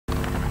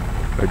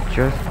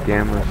Adjust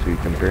gamma so you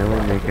can barely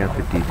make out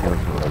the details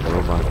of the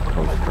robot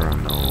poster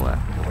on the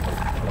left.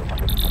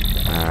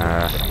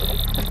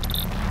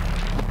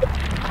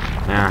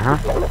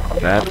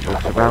 That's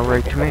just about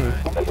right to me.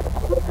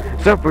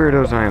 What's up,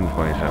 weirdos? I am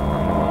 27,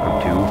 and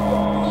welcome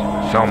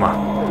to SOMA.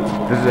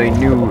 This is a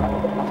new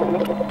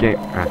game.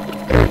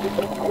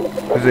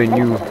 This is a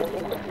new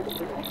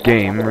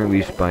game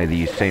released by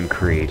the same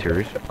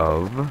creators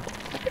of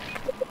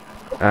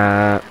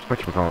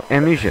whatchamacallit,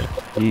 Amnesia,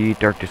 The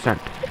Dark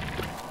Descent.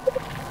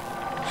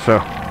 So,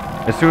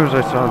 as soon as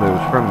I saw that it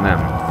was from them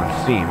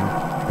on Steam,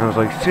 I was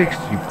like,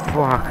 60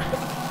 bucks.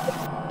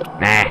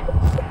 Nah.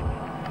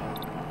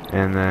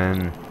 And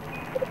then,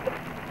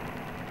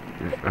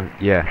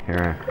 yeah,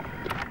 here.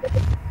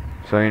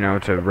 So, you know,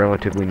 it's a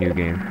relatively new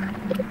game.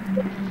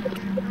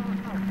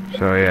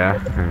 So,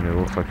 yeah, and it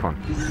looks like fun.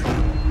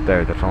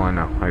 There, that's all I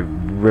know. I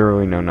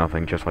literally know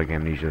nothing, just like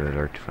Amnesia the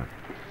Dark Descent.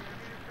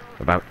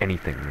 About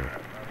anything, really.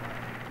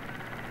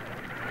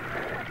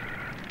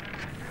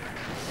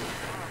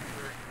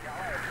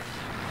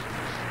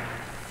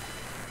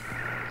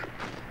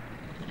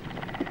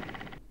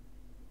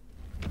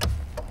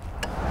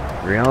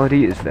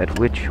 Reality is that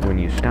which, when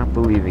you stop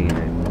believing in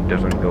it,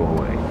 doesn't go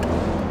away.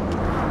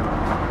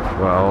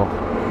 Well...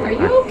 Are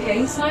you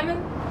okay, Simon?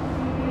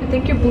 I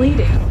think you're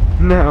bleeding.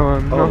 No,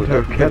 I'm not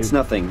okay. That's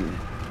nothing.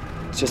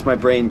 It's just my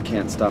brain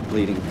can't stop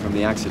bleeding from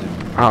the accident.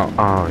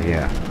 Oh,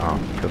 yeah. Oh,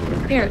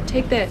 totally. Here,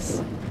 take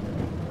this.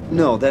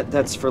 No,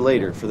 that's for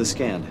later, for the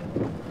scan.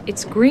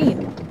 It's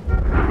green.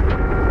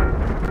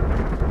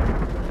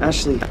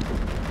 Ashley,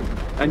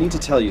 I need to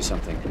tell you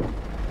something.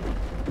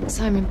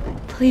 Simon,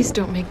 please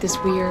don't make this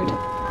weird.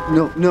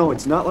 No,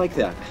 it's not like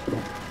that.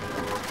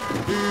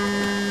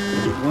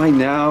 Why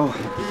now?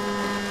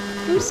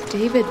 Who's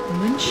David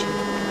Munchie?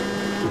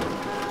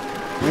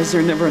 Why is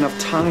there never enough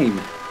time?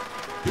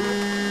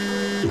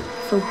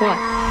 For what?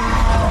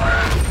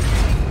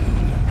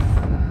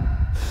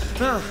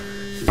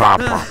 Bop,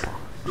 bop.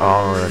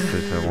 Oh, that's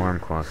just a warm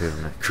clock,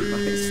 isn't it?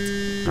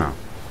 Christ. Oh.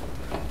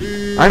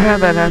 I've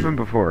had that happen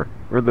before,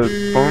 where the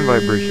phone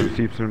vibration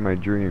seeps into my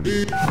dreams.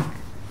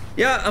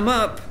 Yeah, I'm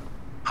up.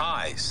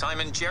 Hi,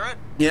 Simon Jarrett?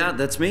 Yeah,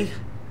 that's me.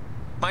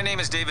 My name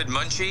is David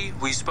Munchie.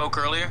 We spoke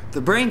earlier. The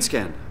brain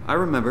scan. I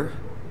remember.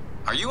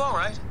 Are you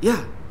alright?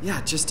 Yeah,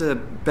 just a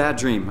bad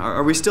dream.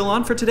 Are we still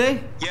on for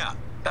today? Yeah,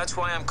 that's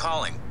why I'm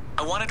calling.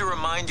 I wanted to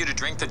remind you to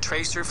drink the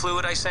tracer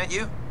fluid I sent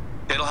you.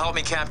 It'll help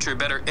me capture a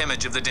better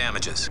image of the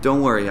damages.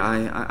 Don't worry,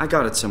 I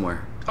got it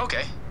somewhere.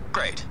 Okay,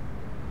 great.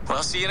 Well,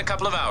 I'll see you in a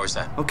couple of hours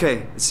then.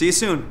 Okay, see you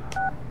soon.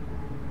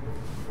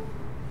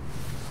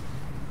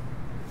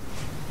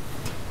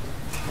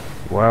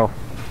 Well,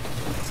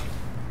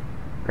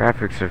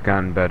 graphics have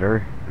gotten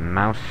better.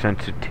 Mouse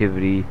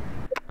sensitivity,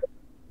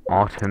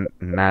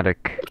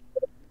 automatic.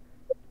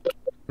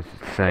 This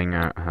is saying,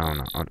 I don't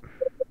know.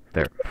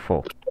 There,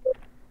 full.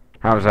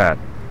 How's that?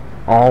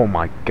 Oh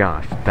my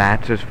gosh,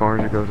 that's as far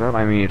as it goes up?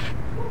 I mean, it's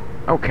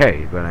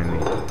okay, but I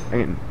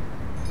mean,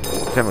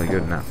 it's definitely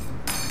good enough.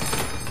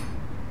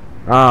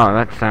 Oh,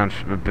 that sounds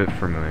a bit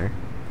familiar.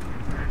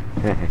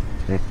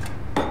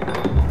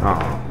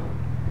 Oh.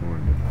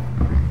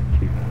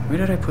 Where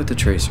did I put the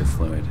tracer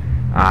fluid?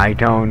 I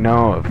don't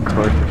know. Of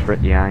course it's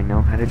right. Yeah, I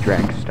know how to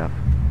drag stuff.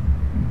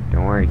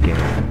 Don't worry, game.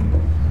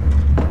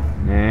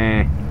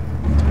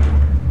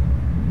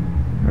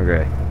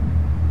 Okay.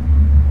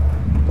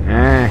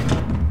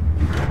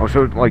 Oh,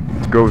 so it, like,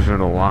 goes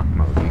into lock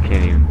mode. You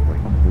can't even,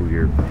 like, move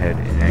your head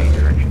in any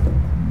direction.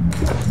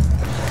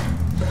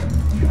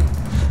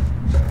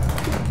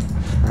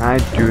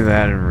 I'd do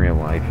that in real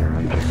life. Your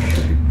magic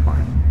should be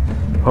fine.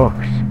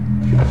 Hooks.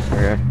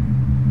 Okay.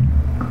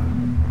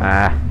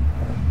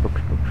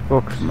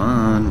 Books. Come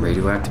on,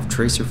 radioactive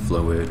tracer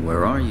fluid,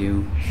 where are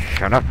you?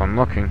 Shut up, I'm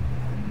looking.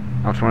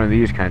 Oh, it's one of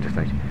these kinds of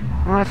things.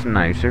 Well, that's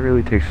nice. It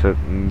really takes a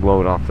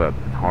load off the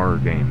horror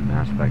game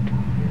aspect.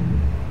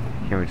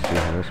 Can't wait to see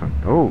how this one...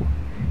 Oh!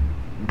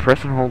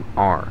 Press and hold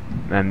R,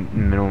 and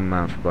middle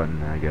mouse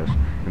button, I guess,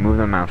 and move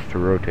the mouse to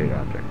rotate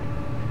object.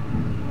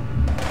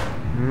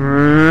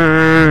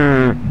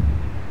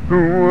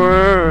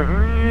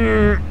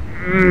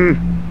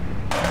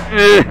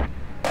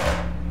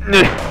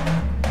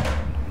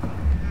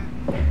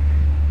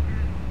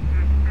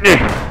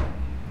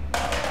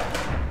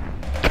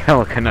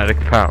 Telekinetic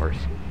powers.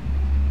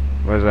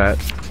 What is that?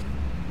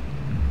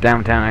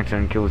 Downtown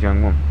accident kills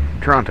young woman.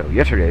 Toronto.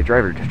 Yesterday, a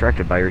driver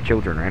distracted by her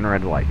children ran a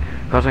red light,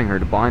 causing her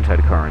to blindside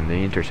a car in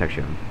the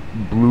intersection of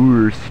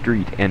Bloor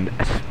Street and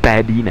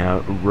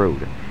Spadina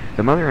Road.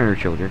 The mother and her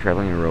children,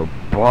 traveling in a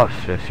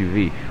robust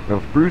SUV, were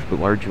both bruised but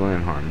largely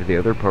unharmed. The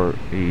other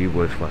party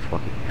was less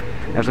lucky.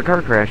 As the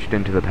car crashed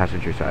into the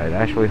passenger side,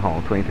 Ashley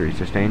Hall, 23,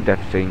 sustained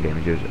devastating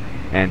damages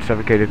and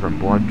suffocated from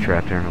blood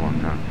trapped in her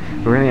lungs.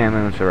 Before the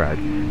ambulance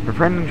arrived, her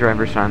friend and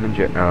driver Simon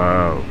Jarrett,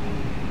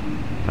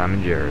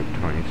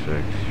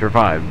 26,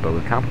 survived, but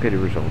with complicated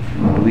results,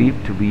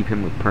 believed to leave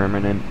him with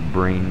permanent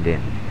brain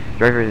damage.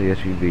 Driver of the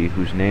SUV,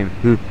 whose name,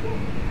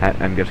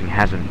 I'm guessing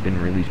hasn't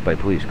been released by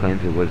police,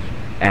 claims it was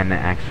an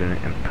accident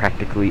and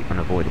practically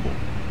unavoidable.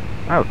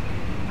 Oh,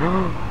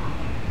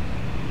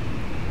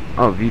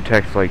 Oh, view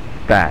text like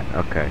that.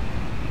 Okay.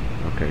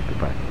 Okay,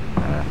 goodbye.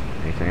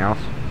 Anything else?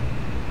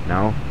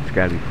 No? It's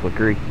gotta be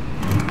flickery.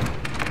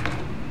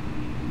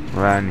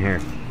 What out in here?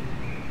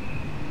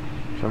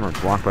 Summer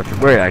blockbuster.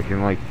 Wait, I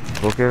can like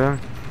look at them?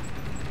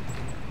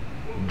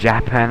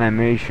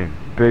 Japanimation.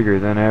 Bigger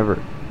than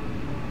ever.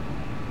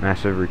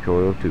 Massive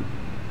recoil too.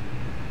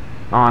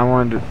 Oh, I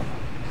wanted to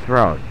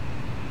throw it.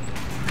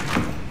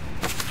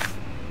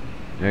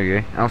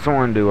 Okay. I also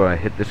wanted to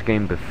hit this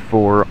game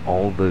before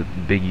all the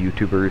big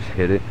YouTubers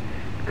hit it,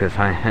 because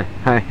I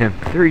am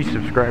 3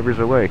 subscribers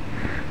away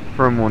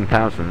from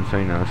 1,000, so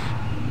you know it's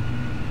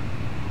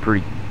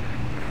pretty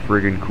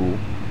friggin' cool.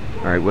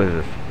 Alright, what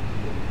is this?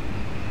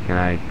 Can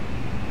I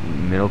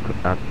milk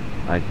up?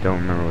 I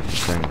don't remember what the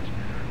thing was.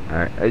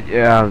 Alright,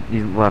 yeah,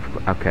 you left.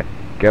 Okay,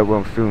 get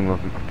well soon.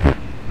 Looking.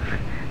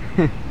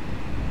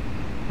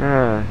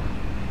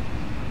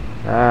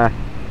 I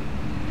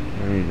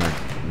don't need my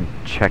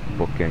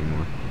checkbook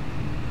anymore.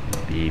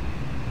 Beep.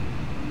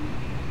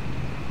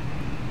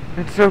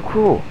 It's so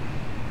cool.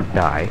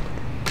 Die.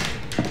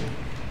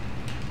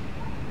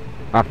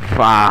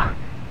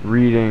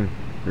 Reading.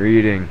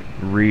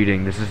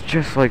 This is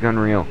just like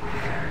Unreal.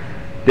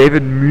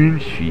 David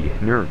Munshi,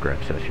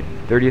 Neurograph session,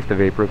 30th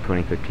of April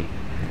 2015.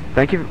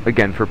 Thank you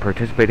again for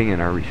participating in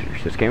our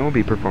research. This game will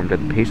be performed at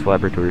the Pace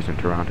Laboratories in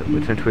Toronto,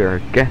 but since we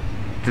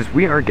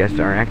are guests,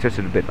 our access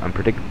is a bit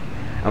unpredictable.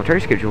 I will try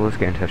to schedule a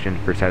scan session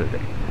for Saturday.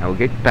 I will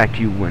get back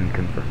to you when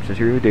confirmed.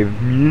 Sincerely, David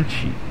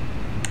Munshi.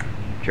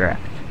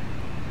 Draft.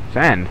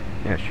 Send?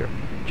 Yeah, sure.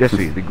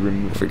 Jesse, the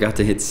Grim... Forgot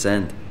to hit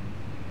send.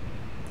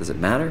 Does it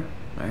matter?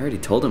 I already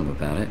told him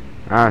about it.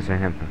 Ah, it's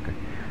him. Okay.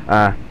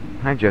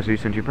 Hi, Jesse.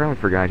 Since you probably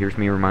forgot, here's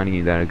me reminding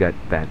you that I got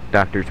that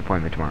doctor's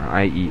appointment tomorrow,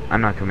 i.e.,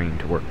 I'm not coming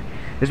into work.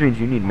 This means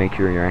you need to make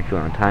sure you're actually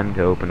on time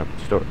to open up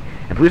the store.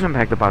 And please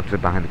unpack the boxes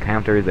behind the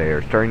counter. They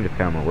are starting to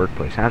become a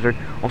workplace hazard.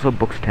 Also,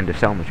 books tend to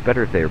sell much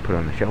better if they are put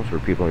on the shelves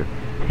where people are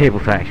able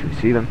to actually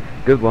see them.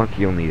 Good luck,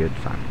 you'll need it,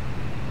 son.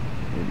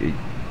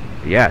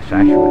 Yes,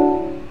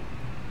 actually.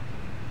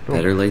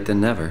 Better late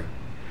than never.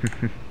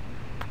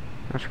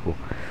 That's cool.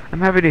 I'm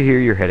happy to hear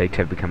your headaches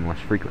have become less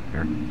frequent,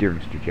 dear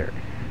Mr. Jarrett.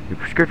 Your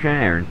prescription,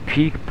 Aaron,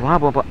 Peak, blah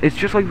blah blah. It's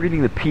just like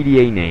reading the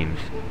PDA names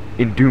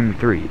in Doom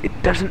 3.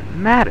 It doesn't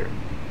matter.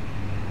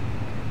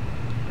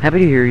 Happy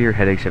to hear your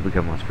headaches have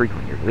become less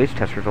frequent. Your latest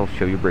test results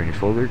show your brain is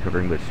slowly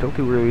recovering, but it's still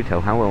too early to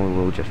tell how well it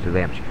will adjust to the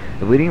damage.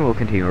 The bleeding will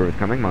continue over the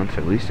coming months,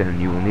 at least, and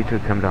you will need to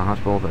come to the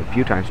hospital a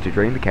few times to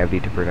drain the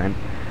cavity to prevent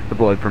the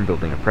blood from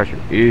building up pressure.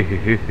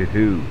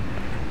 Ew.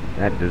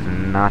 That does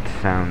not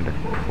sound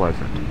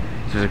pleasant.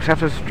 Since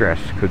excessive stress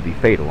could be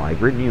fatal,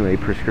 I've written you a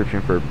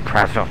prescription for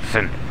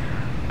prazosin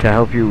to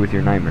help you with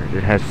your nightmares.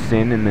 It has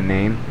sin in the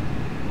name.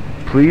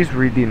 Please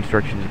read the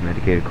instructions and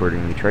medicate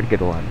accordingly. Try to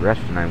get a lot of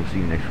rest, and I will see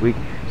you next week.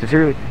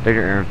 Sincerely,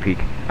 Dr. Aaron Peak.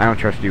 I don't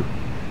trust you.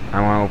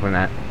 I want to open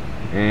that.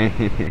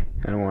 I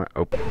don't want to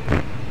open.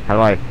 How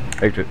do I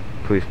exit?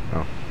 Please.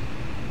 Oh.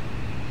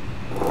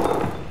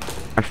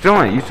 I'm still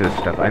not used to this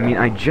stuff. I mean,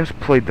 I just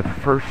played the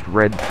first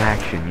Red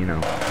Faction, you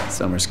know.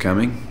 Summer's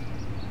coming.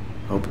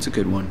 Hope it's a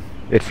good one.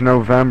 It's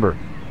November.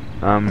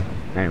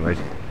 Anyways.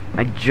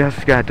 I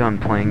just got done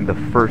playing the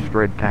first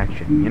Red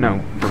Faction, you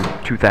know, from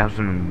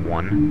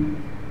 2001.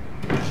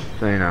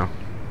 So, you know.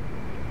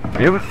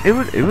 It was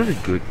a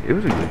good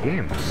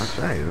game, I must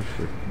say. It was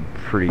a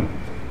pretty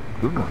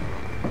good one.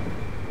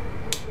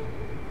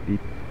 Beep.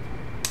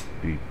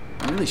 Beep.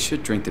 I really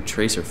should drink the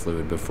tracer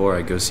fluid before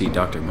I go see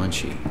Dr.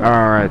 Munshi.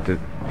 Alright, the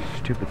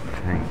stupid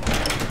thing.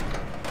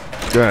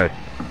 Good.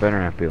 Better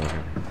not be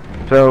looking.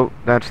 So,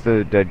 that's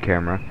the dead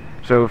camera.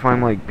 So, if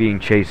I'm, like, being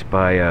chased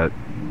by a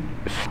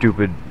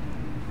stupid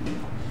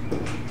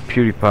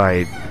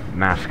PewDiePie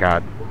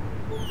mascot,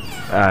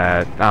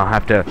 I'll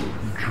have to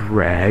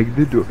drag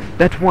the door.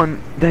 That's one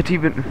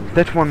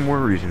more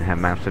reason to have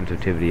mouse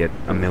sensitivity at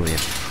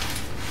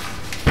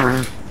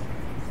 1,000,000.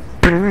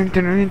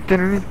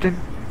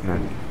 No.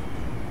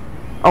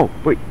 Oh,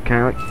 wait,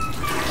 can I, like...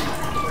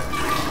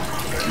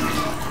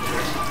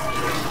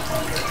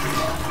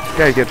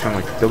 Gotta get some,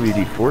 like,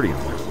 WD-40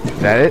 on there. Is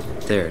that it?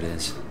 There it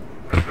is.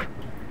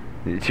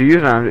 To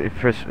use on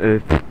press,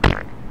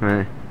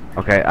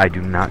 okay, I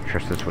do not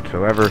trust this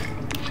whatsoever,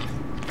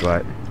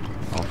 but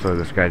also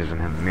this guy doesn't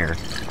have a mirror.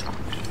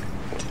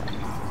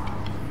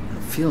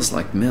 It feels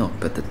like milk,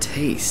 but the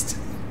taste,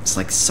 it's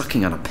like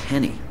sucking on a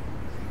penny.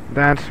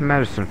 That's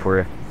medicine for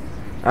you.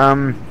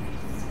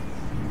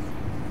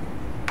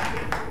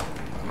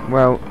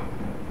 Well,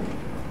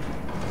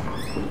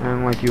 I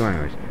don't like you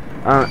anyways.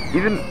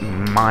 Even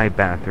my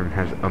bathroom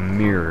has a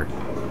mirror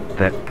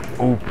that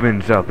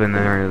opens up, and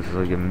there's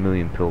like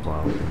 1,000,000 pill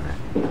bottles in there.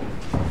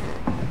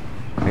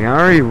 I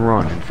already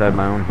run inside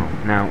my own home.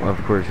 Now,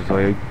 of course, it's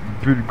like, I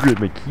better grab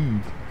my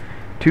keys.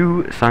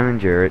 To Simon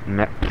Jarrett,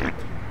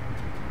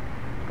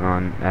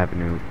 on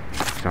Avenue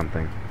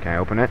something. Can I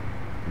open it?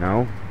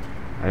 No?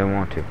 I don't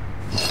want to.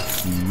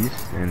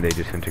 Keys, and they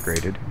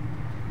disintegrated.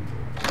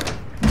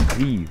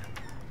 Leave.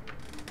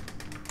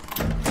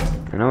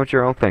 I know what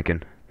you're all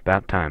thinking.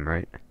 About time,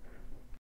 right?